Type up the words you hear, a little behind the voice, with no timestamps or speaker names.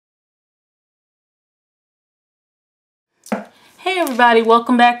Hey everybody,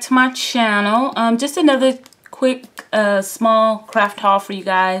 welcome back to my channel. Just another quick small craft haul for you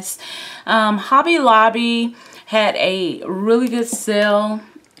guys. Hobby Lobby had a really good sale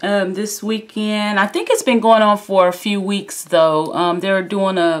this weekend. I think it's been going on for a few weeks though. They're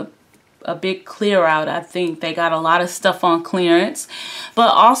doing a big clear out. I think they got a lot of stuff on clearance, but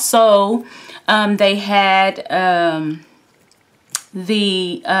also they had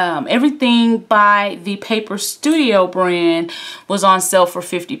everything by the Paper Studio brand was on sale for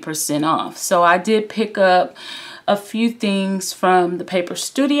 50% off. So I did pick up a few things from the Paper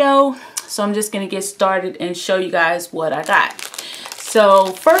Studio. So I'm just going to get started and show you guys what I got. So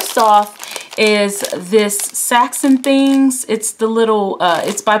first off is this Sacks and Things. It's the little,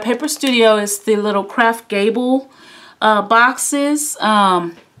 it's by Paper Studio. It's the little craft gable boxes.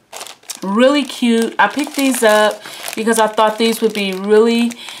 Really cute. I picked these up because I thought these would be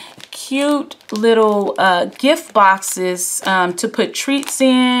really cute little gift boxes to put treats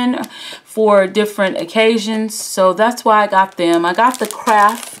in for different occasions. So that's why I got them. I got the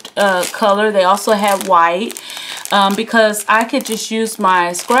craft color. They also had white because I could just use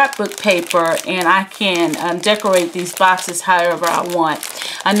my scrapbook paper and I can decorate these boxes however I want.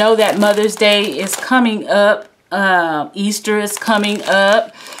 I know that Mother's Day is coming up. Easter is coming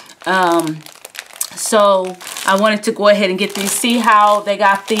up. So I wanted to go ahead and get these. See how they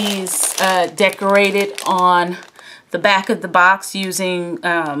got these decorated on the back of the box using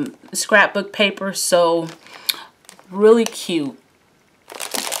scrapbook paper. So really cute.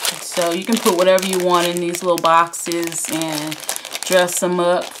 So you can put whatever you want in these little boxes and dress them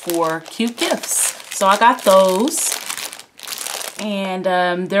up for cute gifts. So I got those. And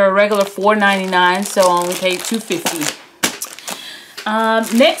they're a regular $4.99, so I only paid $2.50.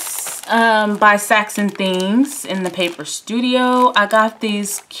 Next, by Sacks and Things in the Paper Studio, I got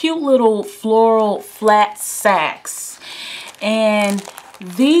these cute little floral flat sacks. And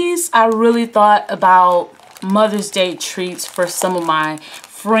these I really thought about Mother's Day treats for some of my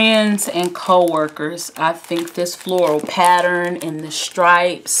friends and co-workers. I think this floral pattern and the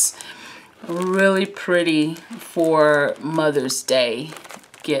stripes really pretty for Mother's Day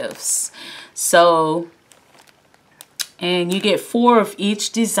gifts. So, and you get 4 of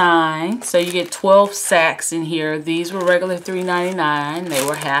each design, so you get 12 sacks in here. These were regular $3.99. They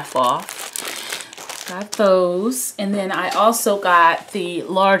were half off. Got those. And then I also got the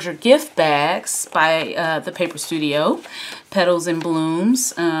larger gift bags by the Paper Studio, Petals and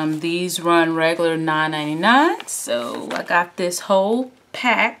Blooms. These run regular $9.99. So I got this whole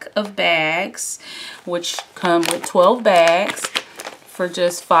pack of bags, which come with 12 bags for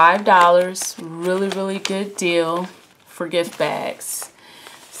just $5. Really good deal for gift bags.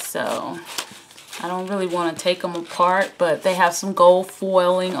 So I don't really want to take them apart, but they have some gold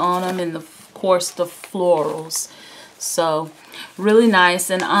foiling on them and of course the florals. So really nice.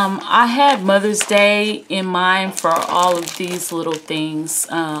 And I had Mother's Day in mind for all of these little things,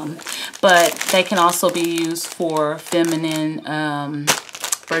 but they can also be used for feminine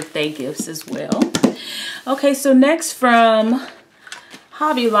birthday gifts as well. Okay, so next from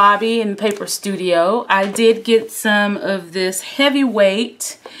Hobby Lobby and Paper Studio, I did get some of this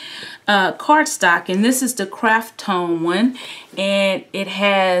heavyweight cardstock, and this is the Craft Tone one, and it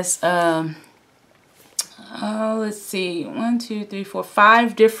has let's see, 1, 2, 3, 4,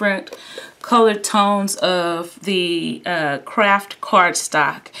 5 different color tones of the craft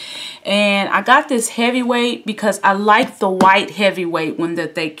cardstock. And I got this heavyweight because I like the white heavyweight one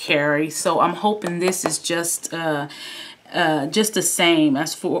that they carry. So I'm hoping this is just the same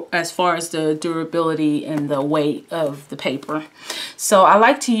as far as the durability and the weight of the paper. So I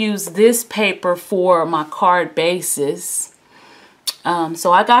like to use this paper for my card bases.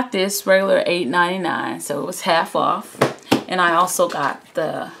 So I got this regular $8.99, so it was half off, and I also got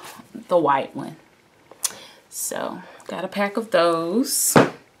the white one. So got a pack of those.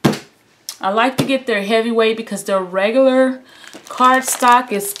 I like to get their heavyweight because their regular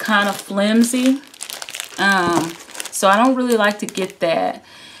cardstock is kind of flimsy. So I don't really like to get that,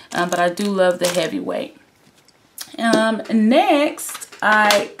 but I do love the heavyweight. Next,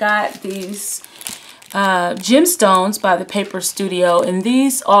 I got these gemstones by the Paper Studio, and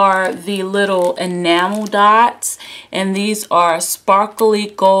these are the little enamel dots, and these are sparkly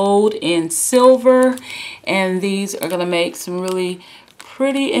gold and silver, and these are going to make some really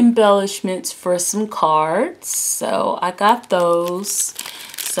pretty embellishments for some cards. So I got those.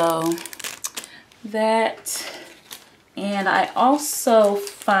 So that, and I also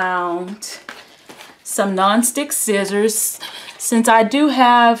found some non-stick scissors. since I do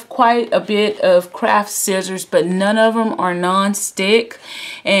have quite a bit of craft scissors, but none of them are non-stick,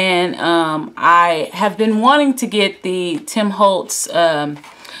 and I have been wanting to get the Tim Holtz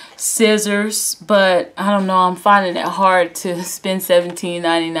scissors, but I don't know, I'm finding it hard to spend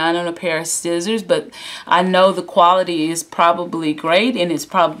 $17.99 on a pair of scissors, but I know the quality is probably great and it's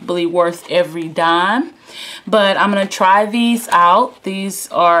probably worth every dime. But I'm going to try these out. These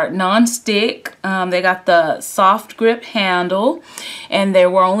are non-stick. They got the soft grip handle, and they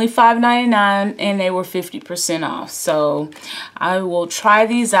were only $5.99 and they were 50% off. So I will try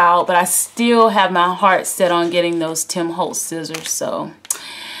these out, but I still have my heart set on getting those Tim Holtz scissors. So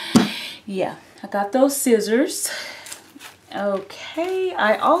yeah, I got those scissors. Okay,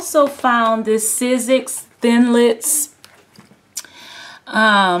 I also found this Sizzix Thinlits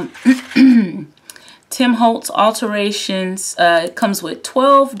Tim Holtz Alterations. It comes with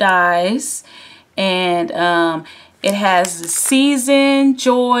 12 dies, and it has Season,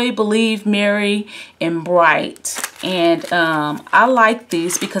 Joy, Believe, Merry, and Bright. And I like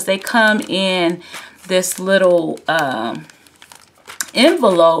these because they come in this little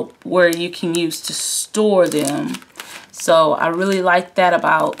envelope where you can use to store them. So I really like that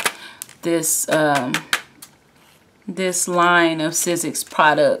about this this line of Sizzix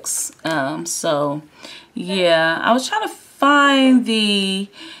products. So yeah, I was trying to find the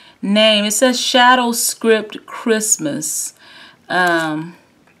name. It says Shadow Script Christmas. Yeah,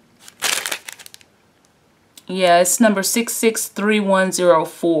 it's number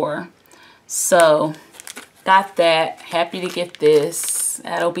 663104. So got that. Happy to get this.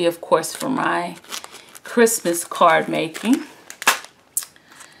 That'll be, of course, for my Christmas card making.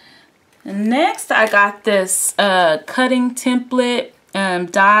 And next, I got this cutting template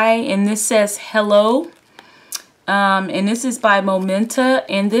die, and this says Hello. And this is by Momenta,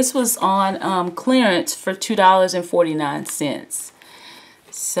 and this was on clearance for $2.49.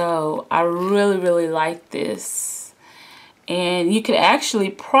 So I really like this. And you could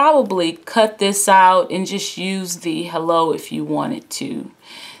actually probably cut this out and just use the hello if you wanted to.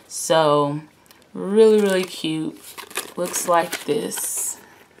 So really cute. Looks like this.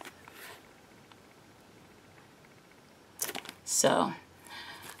 So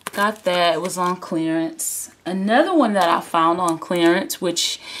got that. It was on clearance. Another one that I found on clearance,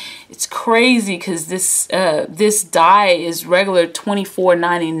 which it's crazy because this this die is regular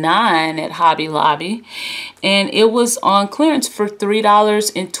 $24.99 at Hobby Lobby, and it was on clearance for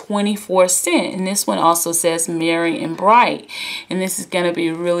 $3.24. And this one also says Merry and Bright, and this is going to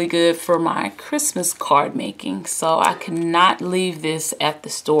be really good for my Christmas card making. So I cannot leave this at the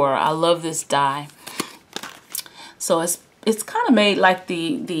store. I love this die. So it's kind of made like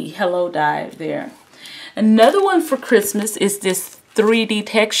the hello die there. Another one for Christmas is this 3D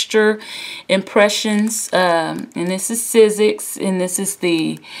texture impressions, and this is Sizzix, and this is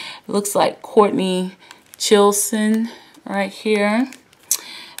the, looks like Courtney Chilson right here.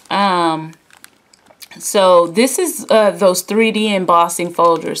 So this is those 3D embossing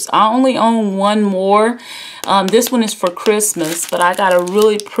folders. I only own one more. This one is for Christmas, but I got a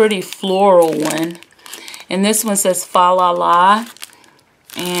really pretty floral one. And this one says Fa La La.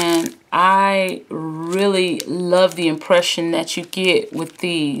 And I really love the impression that you get with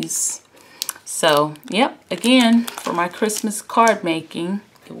these. So, yep, again, for my Christmas card making,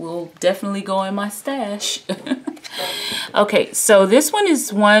 it will definitely go in my stash. Okay, so this one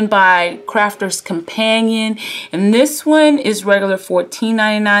is one by Crafter's Companion, and this one is regular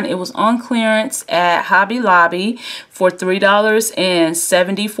 $14.99. It was on clearance at Hobby Lobby for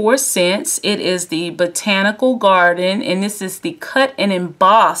 $3.74. It is the Botanical Garden, and this is the Cut and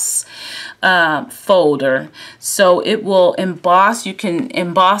Emboss folder. So it will emboss. You can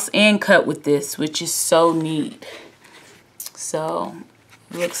emboss and cut with this, which is so neat. So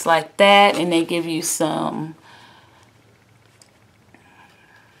looks like that, and they give you some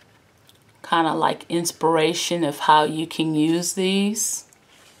kind of like inspiration of how you can use these.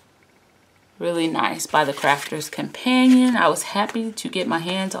 Really nice, by the Crafter's Companion. I was happy to get my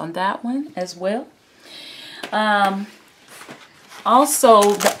hands on that one as well.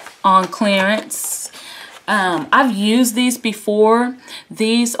 Also on clearance, I've used these before.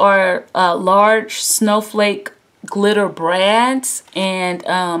 These are large snowflake glitter brads, and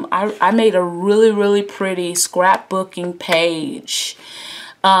I made a really pretty scrapbooking page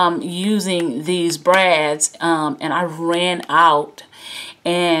using these brads, and I ran out.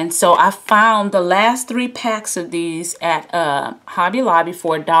 And so I found the last 3 packs of these at Hobby Lobby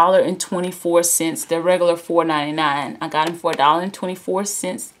for $1.24. They're regular $4.99. I got them for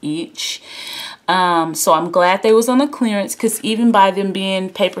 $1.24 each. So I'm glad they was on the clearance, because even by them being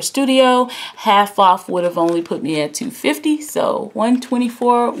Paper Studio, half off would have only put me at $250. So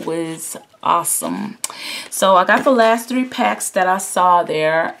 $124 was awesome. So I got the last 3 packs that I saw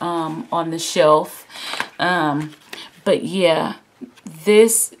there on the shelf. But yeah,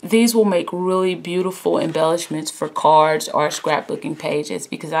 these will make really beautiful embellishments for cards or scrapbooking pages,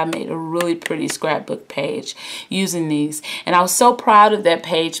 because I made a really pretty scrapbook page using these. And I was so proud of that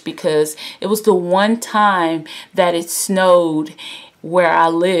page because it was the one time that it snowed where I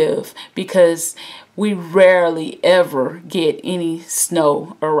live, because we rarely ever get any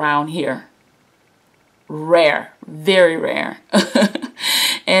snow around here. Rare, very rare.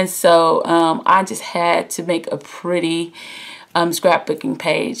 And so I just had to make a pretty scrapbooking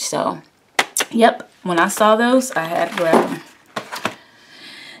page. So yep, when I saw those, I had to grab them.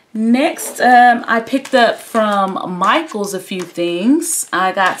 Next, I picked up from Michaels a few things.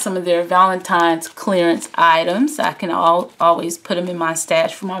 I got some of their Valentine's clearance items. I can always put them in my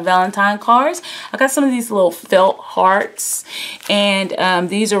stash for my Valentine cards. I got some of these little felt hearts, and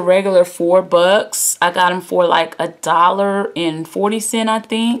these are regular $4. I got them for like $1.40, I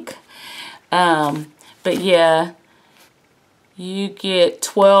think. But yeah, you get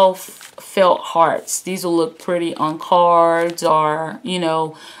 12 felt hearts. These will look pretty on cards, or, you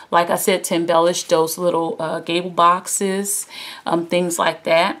know, like I said, to embellish those little gable boxes, things like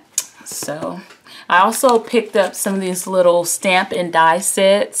that. So I also picked up some of these little stamp and die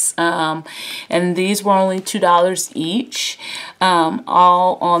sets, and these were only $2 each,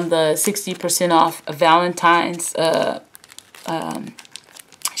 all on the 60% off Valentine's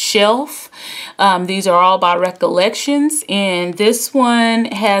shelf. These are all by Recollections, and this one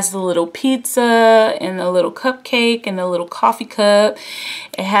has the little pizza and the little cupcake and the little coffee cup.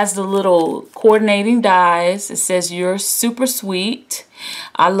 It has the little coordinating dies. It says, "You're super sweet.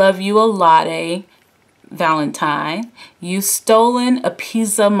 I love you a latte, Valentine. You've stolen a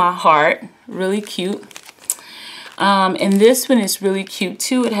piece of my heart." Really cute. And this one is really cute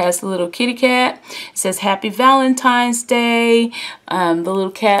too. It has the little kitty cat. It says Happy Valentine's Day. The little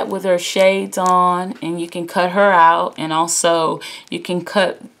cat with her shades on, and you can cut her out, and also you can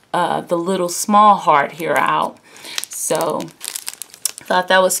cut the little small heart here out. So thought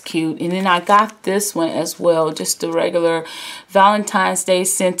that was cute. And then I got this one as well, just the regular Valentine's Day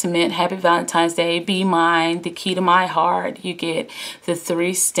sentiment. Happy Valentine's Day, be mine, the key to my heart. You get the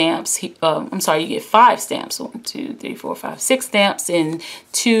 3 stamps. I'm sorry, you get 5 stamps. 1, 2, 3, 4, 5, 6 stamps and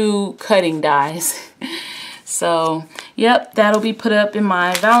 2 cutting dies. So, yep, that'll be put up in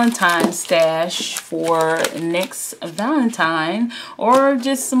my Valentine stash for next Valentine, or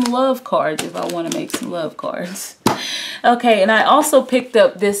just some love cards if I want to make some love cards. Okay, and I also picked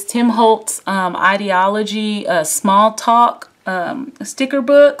up this Tim Holtz Ideology Small Talk sticker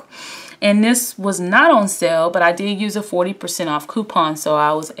book. And this was not on sale, but I did use a 40% off coupon, so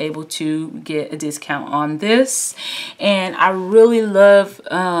I was able to get a discount on this. And I really love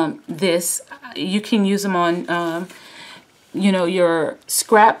this. You can use them on, you know, your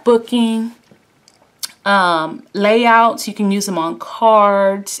scrapbooking layouts. You can use them on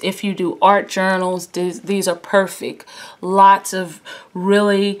cards. If you do art journals, these are perfect. Lots of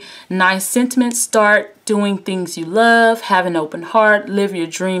really nice sentiments. Start doing things you love, have an open heart, live your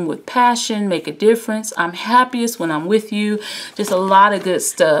dream with passion, make a difference, I'm happiest when I'm with you. Just a lot of good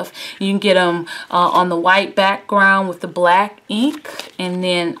stuff. You can get them on the white background with the black ink, and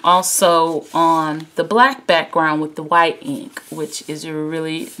then also on the black background with the white ink, which is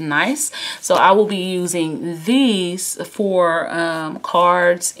really nice. So I will be using these for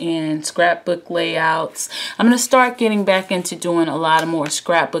cards and scrapbook layouts. I'm going to start getting back into doing a lot more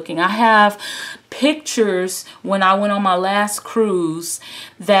scrapbooking. I have pictures when I went on my last cruise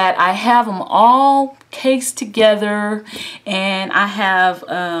that I have them all cased together, and I have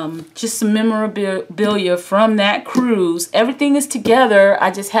just some memorabilia from that cruise. Everything is together.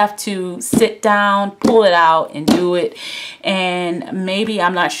 I just have to sit down, pull it out, and do it. And maybe,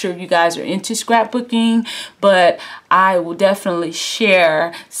 I'm not sure if you guys are into scrapbooking, but I will definitely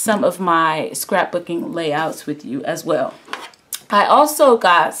share some of my scrapbooking layouts with you as well. I also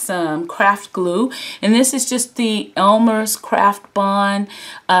got some craft glue, and this is just the Elmer's Craft Bond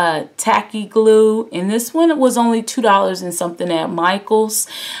tacky glue, and this one was only $2 and something at Michael's.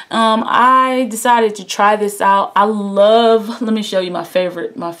 I decided to try this out. I love, let me show you my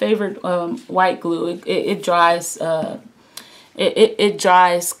favorite white glue. It dries it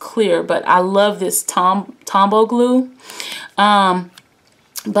dries clear, but I love this Tombow glue.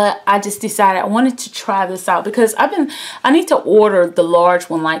 But I just decided I wanted to try this out because I need to order the large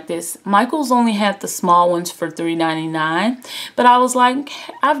one like this. Michael's only had the small ones for $3.99, but I was like,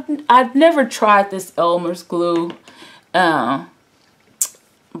 I've never tried this Elmer's glue, but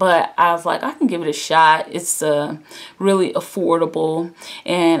I was like, I can give it a shot. It's really affordable,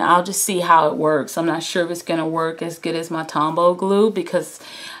 and I'll just see how it works. I'm not sure if it's gonna work as good as my Tombow glue, because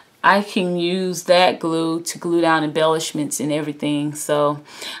I can use that glue to glue down embellishments and everything. So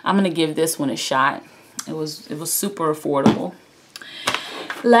I'm gonna give this one a shot. It was super affordable.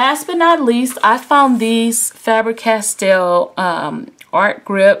 Last but not least, I found these Faber-Castell Art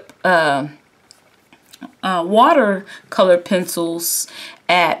Grip watercolor pencils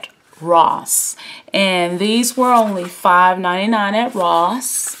at Ross, and these were only $5.99 at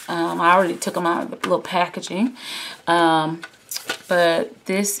Ross. I already took them out of the little packaging. But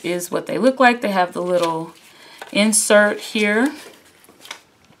this is what they look like. They have the little insert here.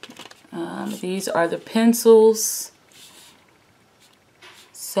 These are the pencils.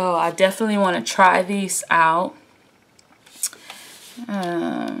 So I definitely want to try these out.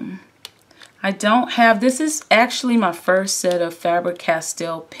 I don't have, this is actually my first set of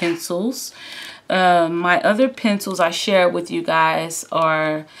Faber-Castell pencils. My other pencils I shared with you guys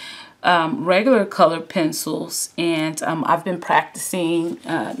are regular color pencils, and I've been practicing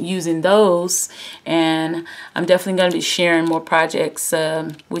using those, and I'm definitely going to be sharing more projects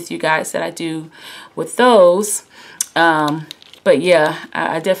with you guys that I do with those. But yeah,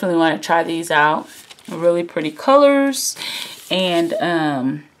 I definitely want to try these out. Really pretty colors,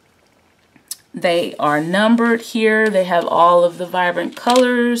 and they are numbered here. They have all of the vibrant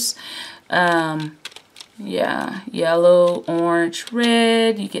colors. Yeah, yellow, orange,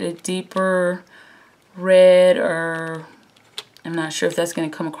 red. You get a deeper red, or I'm not sure if that's going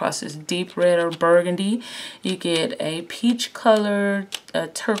to come across as deep red or burgundy. You get a peach color, a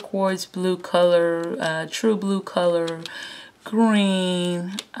turquoise blue color, true blue color,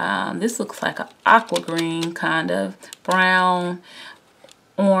 green. This looks like an aqua green kind of, brown,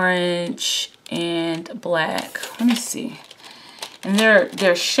 orange, and black. Let me see. And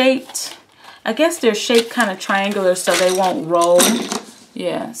they're shaped. I guess they're shaped kind of triangular so they won't roll.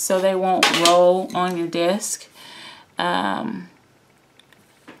 Yeah, so they won't roll on your desk. That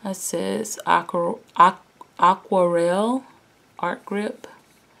says Aquarelle Art Grip.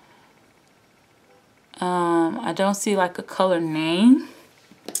 I don't see like a color name.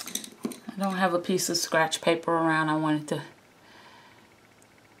 I don't have a piece of scratch paper around. I wanted to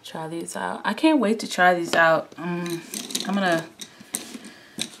try these out. I can't wait to try these out. I'm gonna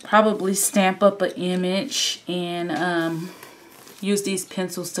probably stamp up an image and use these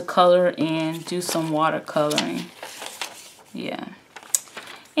pencils to color and do some watercoloring. Yeah,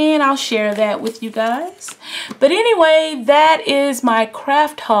 and I'll share that with you guys. But anyway, that is my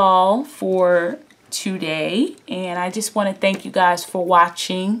craft haul for today, and I just want to thank you guys for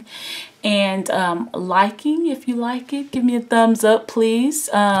watching and liking. If you like it, give me a thumbs up, please.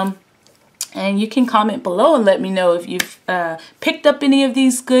 And you can comment below and let me know if you've picked up any of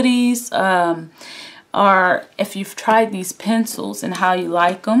these goodies, or if you've tried these pencils and how you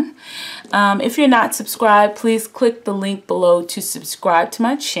like them. If you're not subscribed, please click the link below to subscribe to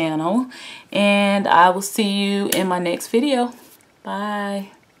my channel. And I will see you in my next video.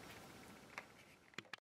 Bye.